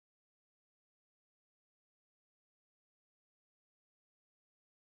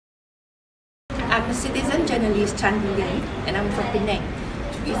I'm a citizen journalist, Lilian, and I'm from Penang.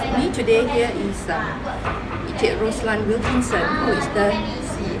 With me today here is Roslan Wilkinson, who is the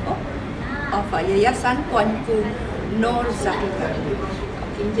CEO of Yayasan Tuanku Nur Zahirah.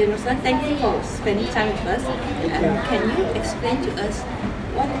 Okay, Roslan, thank you for spending time with us. Can you explain to us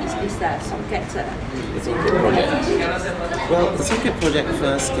what is this Songket? The Songket project. Well, the Songket project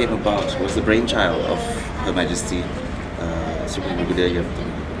first came about, was the brainchild of Her Majesty Sri Budaya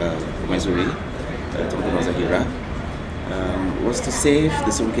Permaisuri Tuanku Nur Zahirah, was to save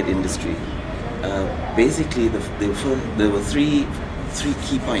the Songket industry. Basically, there were three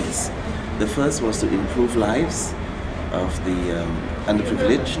key points. The first was to improve lives of the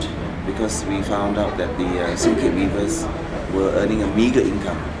underprivileged, because we found out that the Songket weavers were earning a meager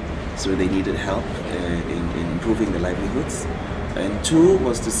income, so they needed help in improving their livelihoods. And two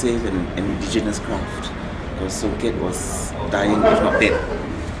was to save an indigenous craft, because Songket was dying, if not dead.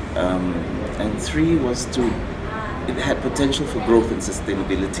 And three was it had potential for growth and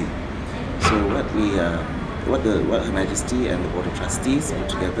sustainability. So what Her Majesty and the Board of Trustees put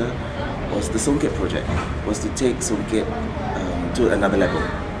together was the Songket project, was to take Songket to another level.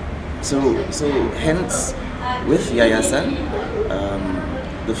 So hence, with Yayasan,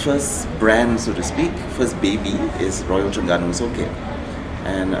 the first brand, so to speak, first baby is Royal Terengganu Songket.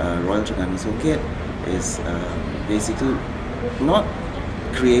 And Royal Terengganu Songket is basically not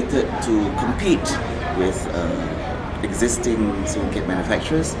created to compete with existing Songket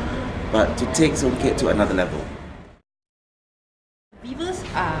manufacturers, but to take Songket to another level. Weavers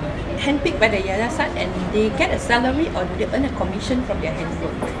are handpicked by the Yayasan and they get a salary, or do they earn a commission from their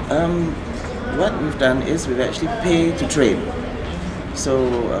handwork? What we've done is we've actually paid to train. So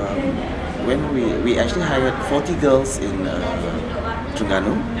when we actually hired 40 girls in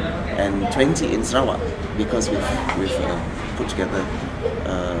Terengganu and 20 in Sarawak, because we've put together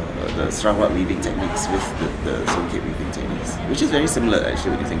the Sarawak weaving techniques with the Songket weaving techniques, which is very similar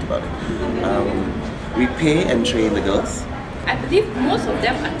actually when you think about it. We pay and train the girls. I believe most of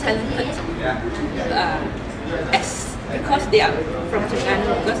them are talented because they are from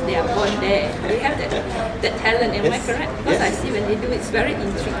Terengganu, because they are born there. They have that talent, am I correct? Because I see when they do, it's very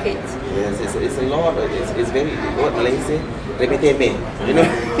intricate. Yes, it's a lot. It's very, what Malaysia say, remeh-temeh. You know,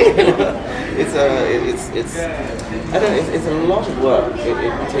 it's I don't know. It's a lot of work.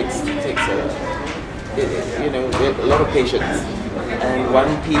 It takes a lot of patience, and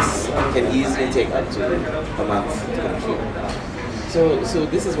one piece can easily take up to a month to complete. So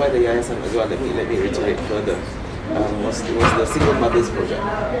this is why the Yayasan as well. Let me reiterate further. Was the single mothers project,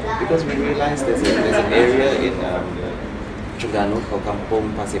 because we realized there's an area in Terengganu called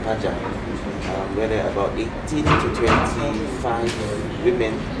Kampung Pasir Panjang, where there are about 18 to 25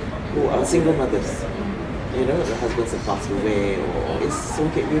 women who are single mothers. You know, the husbands have passed away or is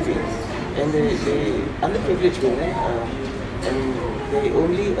Songket weaving, and they underprivileged women, and they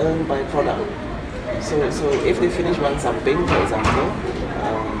only earn by product. So if they finish one samping, for example,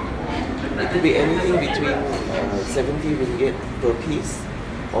 it could be anything between 70 ringgit per piece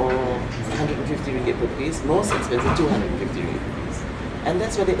or 150 ringgit per piece, most expensive 250 ringgit per piece. And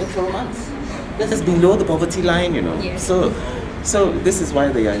that's what they earn for a month. That's below the poverty line, you know. Yes. So this is why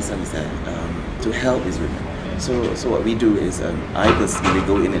the Yayasan is there, to help these women. So what we do is, I personally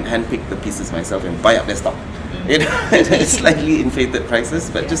go in and handpick the pieces myself and buy up their stock. You know, at slightly inflated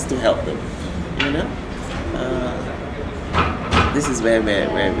prices, but just to help them, you know. This is where we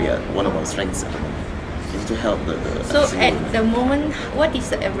are, one of our strengths at the moment, is to help the So at the moment, what is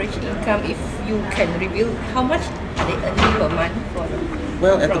the average income, if you can reveal? How much are they earning per month for them?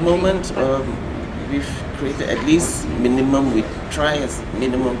 Well, at the moment, we've created at least minimum, we try as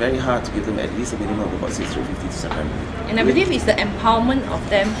minimum very hard to give them at least a minimum of about 650 to 700. And I believe it's the empowerment of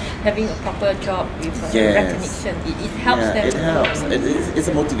them having a proper job with recognition. It helps them. It helps. It's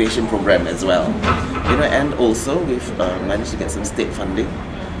a motivation program as well. You know, and also we've managed to get some state funding,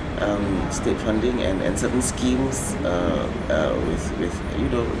 and certain schemes with you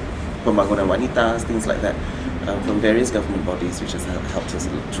know, pembangunan wanitas, things like that, from various government bodies, which has helped us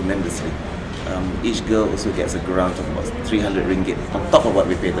tremendously. Each girl also gets a grant of about 300 ringgit on top of what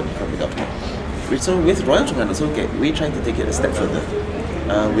we pay them from the government. So with Royal Terengganu Songket, we're trying to take it a step further.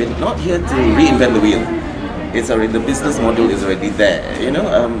 We're not here to reinvent the wheel. It's already, the business model is already there, you know.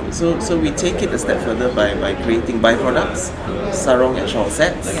 So we take it a step further by creating byproducts, sarong and shawl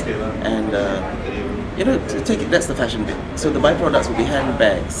sets, and you know, to take it, that's the fashion bit. So the byproducts will be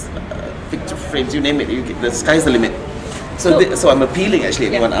handbags, picture frames, you name it. The sky's the limit. So I'm appealing actually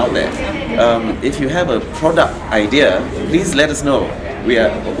everyone out there. If you have a product idea, please let us know. We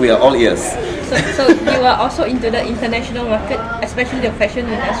are all ears. So you are also into the international market, especially the fashion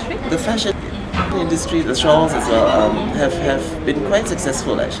industry? The fashion, The industry, the shawls as well, have been quite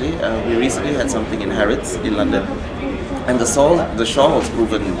successful actually. We recently had something in Harrods in London, and the shawl has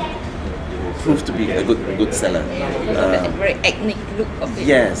proved to be a good seller. A very ethnic look of it.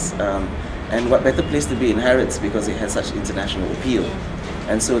 Yes, and what better place to be in Harrods because it has such international appeal.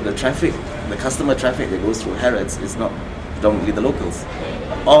 And so the customer traffic that goes through Harrods is not predominantly the locals.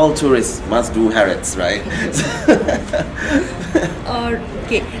 All tourists must do Harrods, right?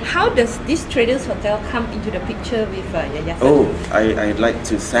 Okay, how does this Traders Hotel come into the picture with Yayasan? Oh, I'd like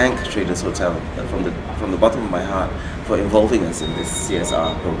to thank Traders Hotel from the bottom of my heart for involving us in this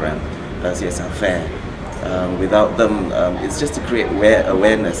CSR program, CSR fair. Without them, it's just to create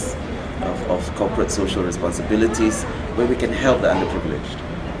awareness of corporate social responsibilities where we can help the underprivileged.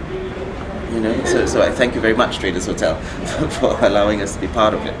 You know, so I thank you very much, Traders Hotel, for allowing us to be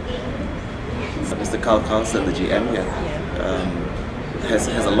part of it. So Mr. Carl Carlson, the GM here, has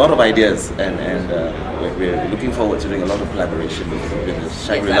a lot of ideas, and we're looking forward to doing a lot of collaboration with the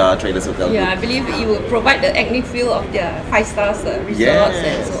Shangri-La Traders Hotel. Yeah, I believe it will provide the ethnic feel of their 5-star resorts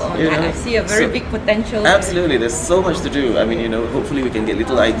and so on. Yeah. And I see a very big potential. Absolutely, there's so much to do. I mean, you know, hopefully we can get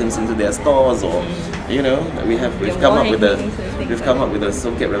little items into their stores, or you know, we've come up with a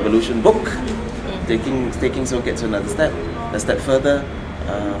Songket Revolution book, taking Songket to a step further.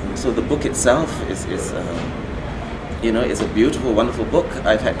 So the book itself is you know, it's a beautiful, wonderful book.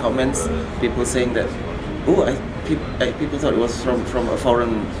 I've had comments, people saying that, oh, people thought it was from a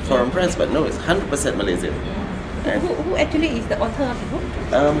foreign press, but no, it's 100% Malaysian. Who actually is the author of the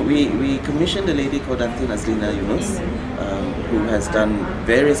book? We commissioned a lady called Datin Aslina Yunus, who has done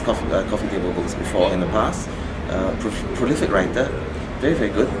various coffee table books before in the past. Prolific writer, very, very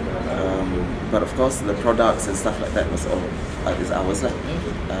good. But of course, the products and stuff like that is ours.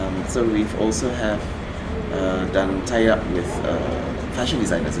 So we've also have done tie-up with fashion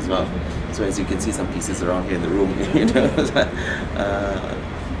designers as well. So as you can see some pieces around here in the room, you know.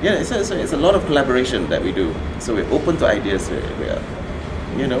 Yeah, it's a lot of collaboration that we do. So we're open to ideas.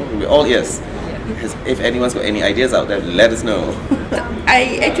 We're all ears. If anyone's got any ideas out there, let us know.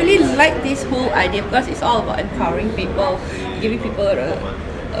 I actually like this whole idea because it's all about empowering people, giving people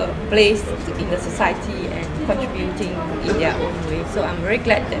a place in the society and contributing in their own way. So I'm very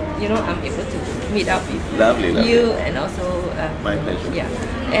glad that I'm able to meet up with you and also my pleasure. Yeah,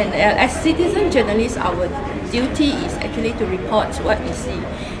 and as citizen journalists, our duty is actually to report what we see.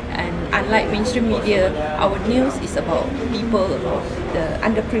 And unlike mainstream media, our news is about people, about the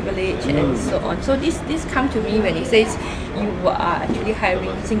underprivileged and so on. So this come to me when it says you are actually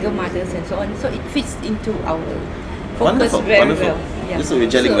hiring single mothers and so on. So it fits into our focus very well. Yeah. So we're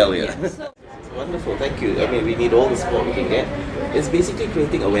gelling well here. Yeah. So, wonderful, thank you. I mean, we need all the support we can get. It's basically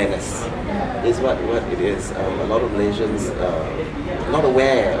creating awareness, is what it is. A lot of Malaysians not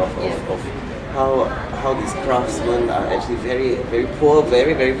aware of how these craftsmen are actually very, very poor,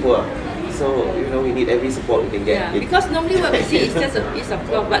 very, very poor. So, we need every support we can get. Yeah, because normally what we see is just a piece of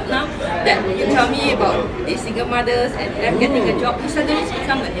cloth, but now that you tell me about these single mothers and them getting a job, suddenly it's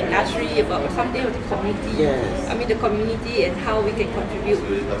become an industry about something of the community. Yes. I mean the community and how we can contribute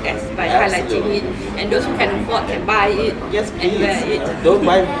by highlighting it, and those who can afford can buy it. Yes, please. And wear it.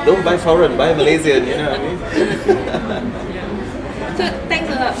 Don't buy foreign, buy Malaysian, you know what I mean? So thanks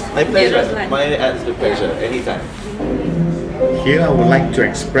a lot. My pleasure. My absolute pleasure. Anytime. Here I would like to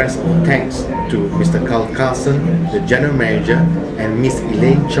express our thanks to Mr. Carl Carlson, the General Manager, and Ms.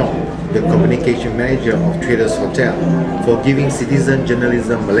 Elaine Chong, the Communication Manager of Traders Hotel, for giving Citizen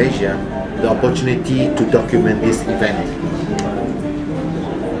Journalism Malaysia the opportunity to document this event.